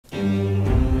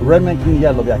Remington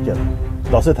Yellow Jacket.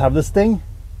 Does it have the sting?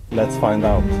 Let's find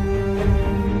out.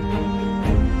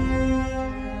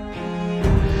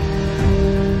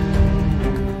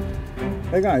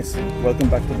 Hey guys, welcome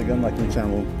back to the Gun Viking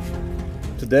channel.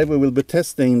 Today we will be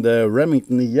testing the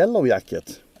Remington Yellow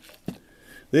Jacket.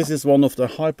 This is one of the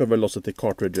hyper velocity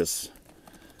cartridges.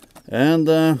 And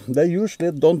they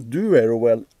usually don't do very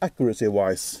well accuracy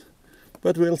wise,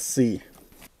 but we'll see.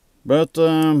 But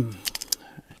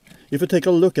if you take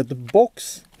a look at the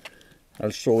box, I'll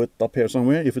show it up here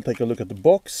somewhere. If you take a look at the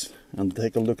box and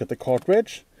take a look at the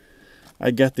cartridge,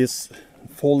 I get this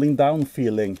falling down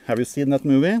feeling. Have you seen that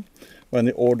movie? When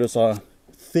he orders a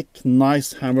thick,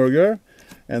 nice hamburger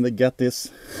and they get this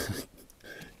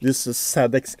this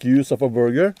sad excuse of a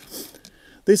burger.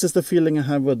 This is the feeling I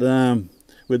have with the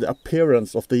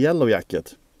appearance of the Yellow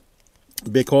Jacket.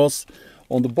 Because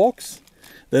on the box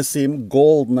they seem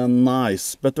golden and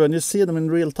nice, but when you see them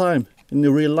in real time, in the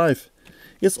real life,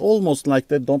 it's almost like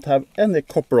they don't have any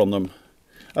copper on them.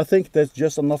 I think there's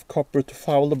just enough copper to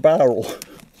foul the barrel.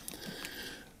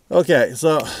 Okay,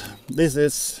 so this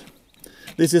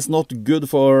is not good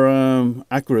for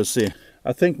accuracy.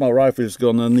 I think my rifle is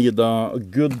gonna need a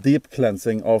good deep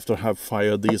cleansing after I have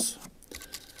fired these.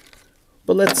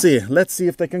 But let's see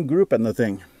if they can group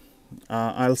anything.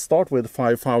 I'll start with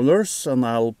 5 foulers and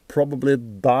I'll probably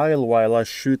dial while I'm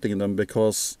shooting them,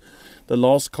 because the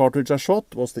last cartridge I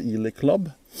shot was the Ely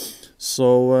Club,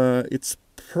 so it's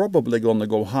probably gonna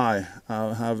go high.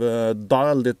 I have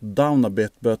dialed it down a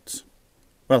bit, but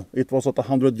well, it was at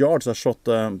 100 yards I shot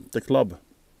the club.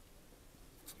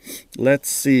 Let's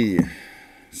see.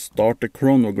 Start the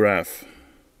chronograph.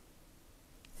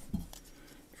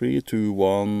 3, 2,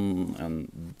 1,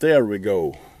 and there we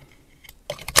go.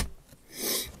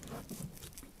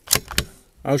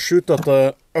 I'll shoot at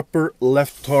the upper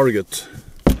left target.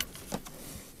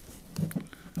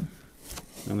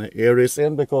 And the air is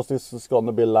in because this is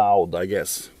gonna be loud, I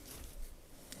guess.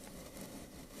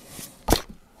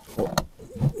 Oh,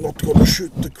 not gonna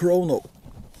shoot the chrono.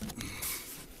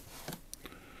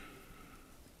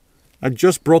 I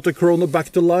just brought the chrono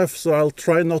back to life, so I'll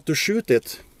try not to shoot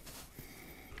it.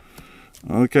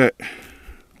 Okay,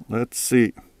 let's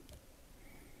see.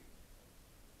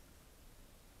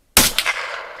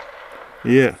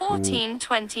 Yeah.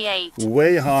 1428.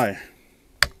 Way high.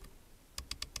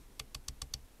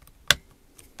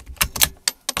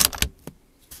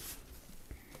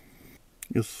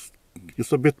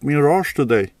 It's a bit mirage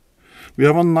today. We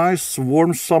have a nice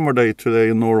warm summer day today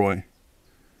in Norway.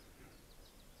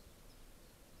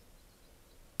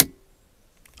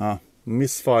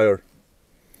 Misfire.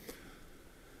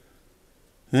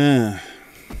 Yeah.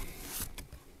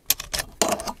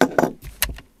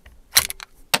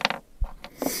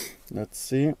 Let's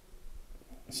see.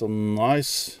 It's a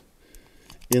nice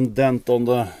indent on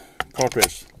the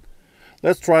cartridge.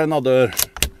 Let's try another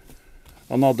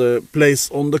place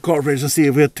on the cartridge and see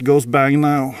if it goes bang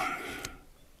now.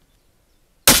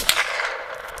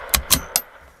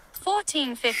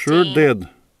 1415. Sure did.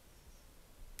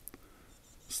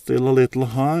 Still a little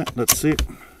high. Let's see.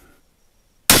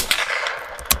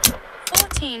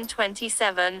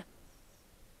 1427.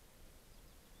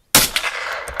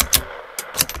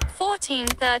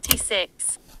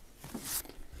 1436.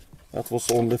 That was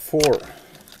only 4.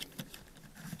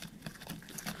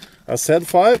 I said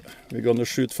 5. We're gonna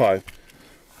shoot 5.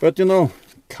 But you know,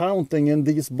 counting in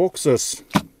these boxes,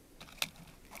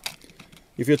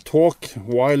 if you talk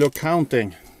while you're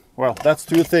counting, well, that's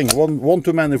 2 things. One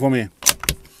too many for me.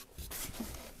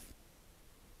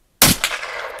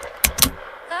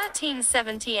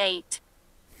 1378.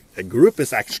 The group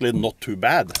is actually not too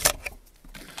bad.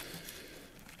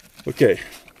 Okay,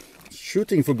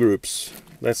 shooting for groups.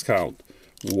 Let's count.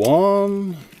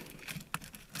 1.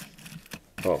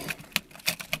 Oh.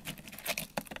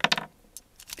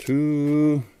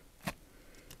 2,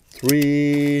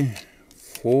 3,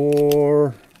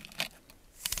 4,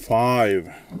 5.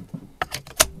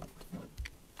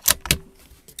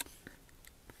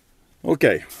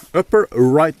 Okay, upper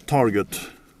right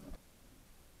target.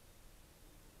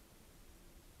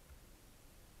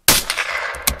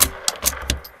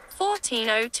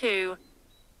 1402.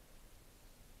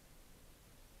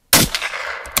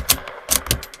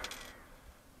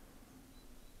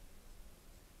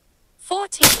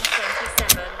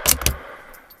 1427.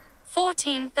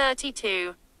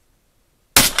 1432.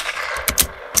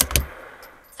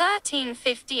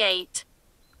 1358.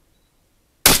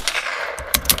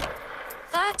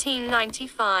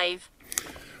 1395.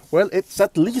 Well, it's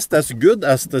at least as good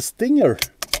as the Stinger.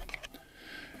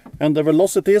 And the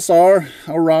velocities are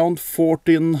around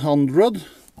 1400.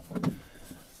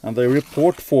 And they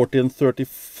report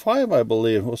 1435, I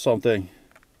believe, or something.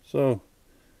 So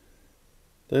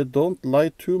they don't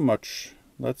lie too much.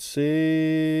 Let's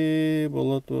see.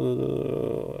 Bullet.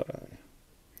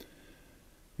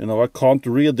 You know, I can't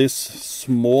read these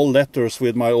small letters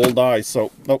with my old eyes,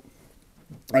 so no.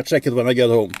 I check it when I get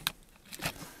home.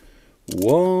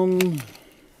 1,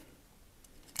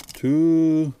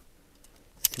 2,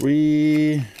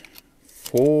 3,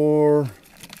 4,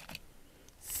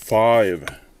 5.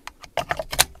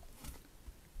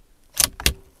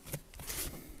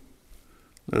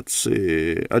 Let's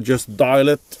see. I just dial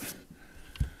it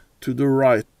to the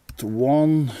right.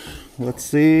 1. Let's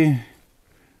see.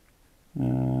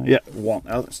 Yeah, 1.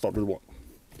 I'll start with 1.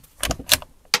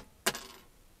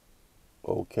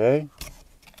 Okay.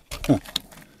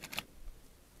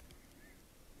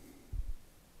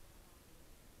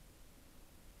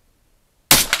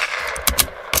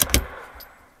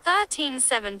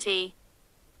 1370.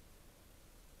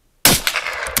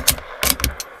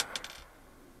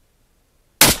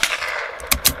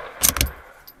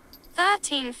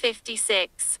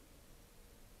 1356.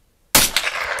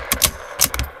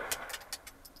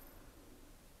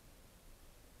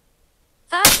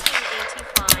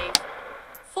 1385.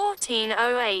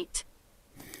 1408.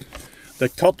 They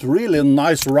cut really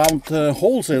nice round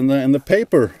holes in the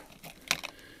paper.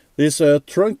 This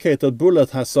truncated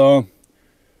bullet has a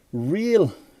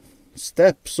real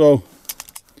step, so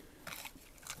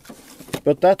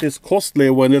but that is costly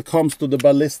when it comes to the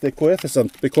ballistic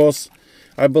coefficient, because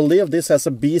I believe this has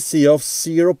a BC of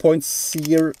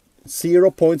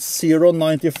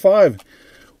 0.095,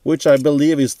 which I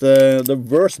believe is the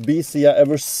worst BC I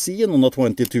ever seen on a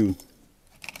 22.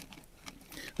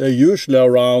 They're usually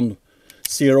around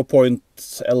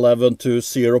 0.11 to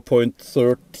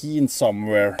 0.13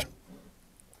 somewhere.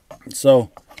 So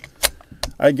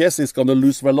I guess it's gonna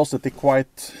lose velocity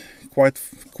quite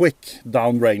quick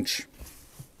downrange.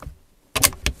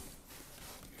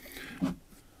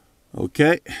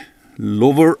 Okay,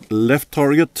 lower left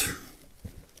target.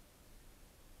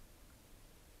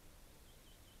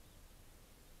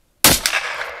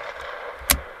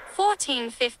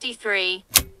 $14.53.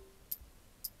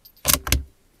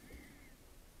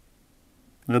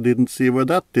 I didn't see where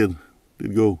that did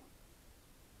go.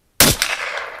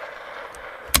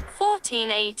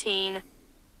 $14.18.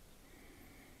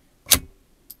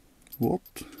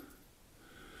 What?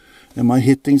 Am I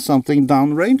hitting something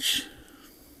downrange?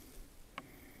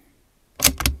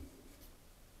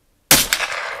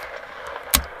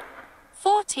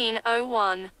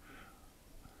 $14.01.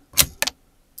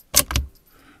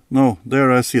 No,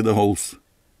 there I see the holes.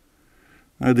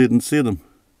 I didn't see them.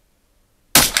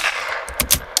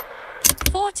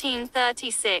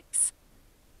 $14.36.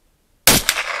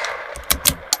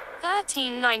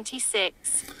 $13.96.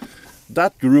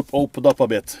 That group opened up a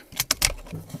bit.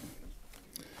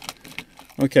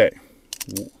 Okay.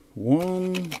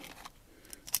 1,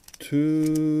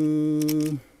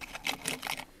 2,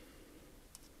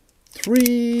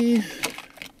 3,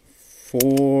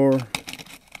 4,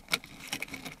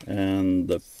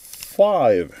 and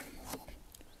 5.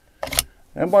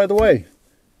 And by the way,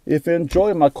 if you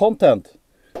enjoy my content,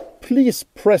 please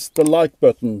press the like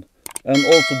button, and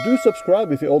also do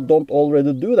subscribe if you don't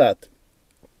already do that.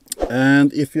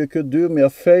 And if you could do me a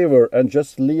favor and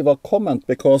just leave a comment,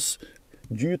 because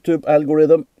YouTube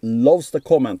algorithm loves the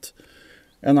comment,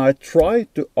 and I try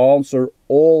to answer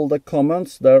all the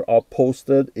comments that are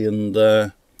posted in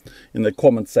the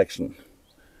comment section.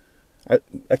 I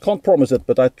can't promise it,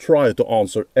 but I try to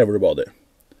answer everybody.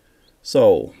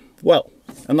 So, well,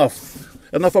 enough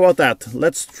about that.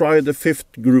 Let's try the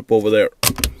 5th group over there.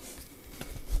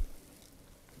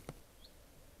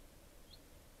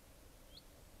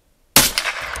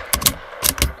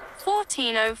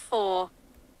 $14.04.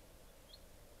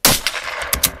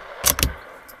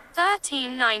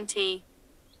 $13.90.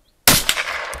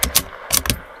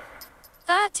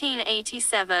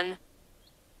 $13.87.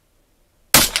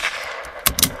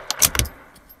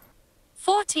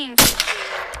 $14.15.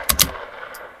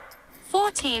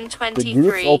 $14.23. The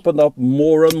groups opened up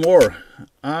more and more.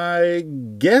 I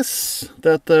guess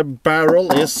that the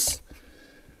barrel is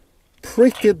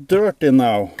pretty dirty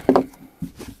now.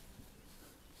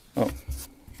 Oh.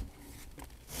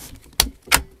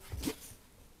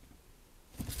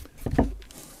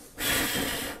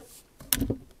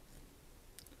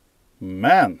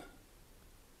 Man.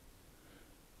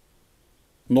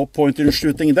 No point in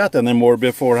shooting that anymore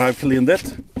before I've cleaned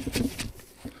it.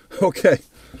 Okay.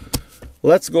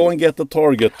 Let's go and get the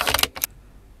target.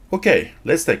 Okay,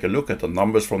 let's take a look at the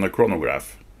numbers from the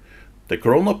chronograph. The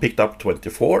chrono picked up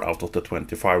 24 out of the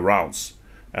 25 rounds.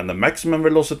 And the maximum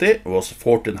velocity was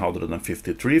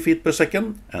 1453 feet per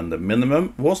second, and the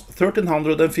minimum was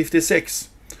 1356.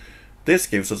 This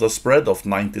gives us a spread of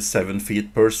 97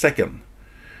 feet per second.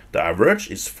 The average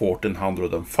is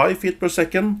 1405 feet per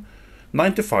second,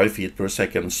 95 feet per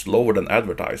second slower than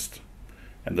advertised.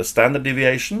 And the standard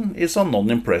deviation is a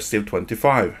non-impressive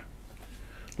 25.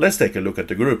 Let's take a look at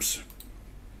the groups.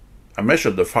 I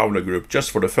measured the Fowler group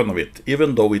just for the fun of it,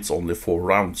 even though it's only 4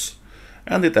 rounds,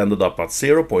 and it ended up at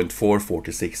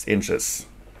 0.446 inches.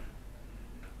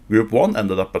 Group 1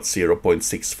 ended up at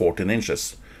 0.614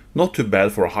 inches, not too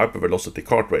bad for a hypervelocity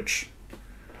cartridge.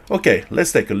 Okay,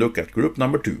 let's take a look at group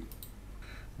number 2.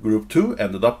 Group 2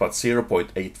 ended up at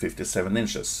 0.857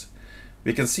 inches.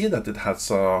 We can see that it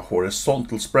has a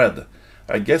horizontal spread.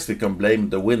 I guess we can blame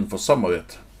the wind for some of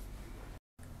it.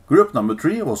 Group number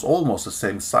 3 was almost the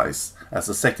same size as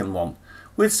the second one,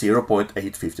 with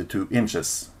 0.852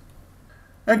 inches.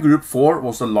 And Group 4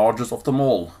 was the largest of them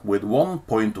all, with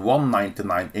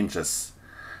 1.199 inches.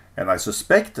 And I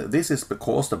suspect this is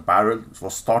because the barrel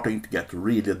was starting to get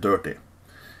really dirty.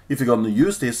 If you're going to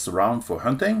use this round for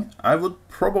hunting, I would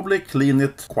probably clean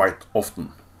it quite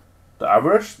often. The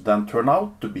average then turned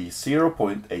out to be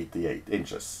 0.88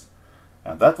 inches.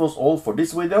 And that was all for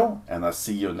this video, and I'll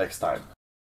see you next time.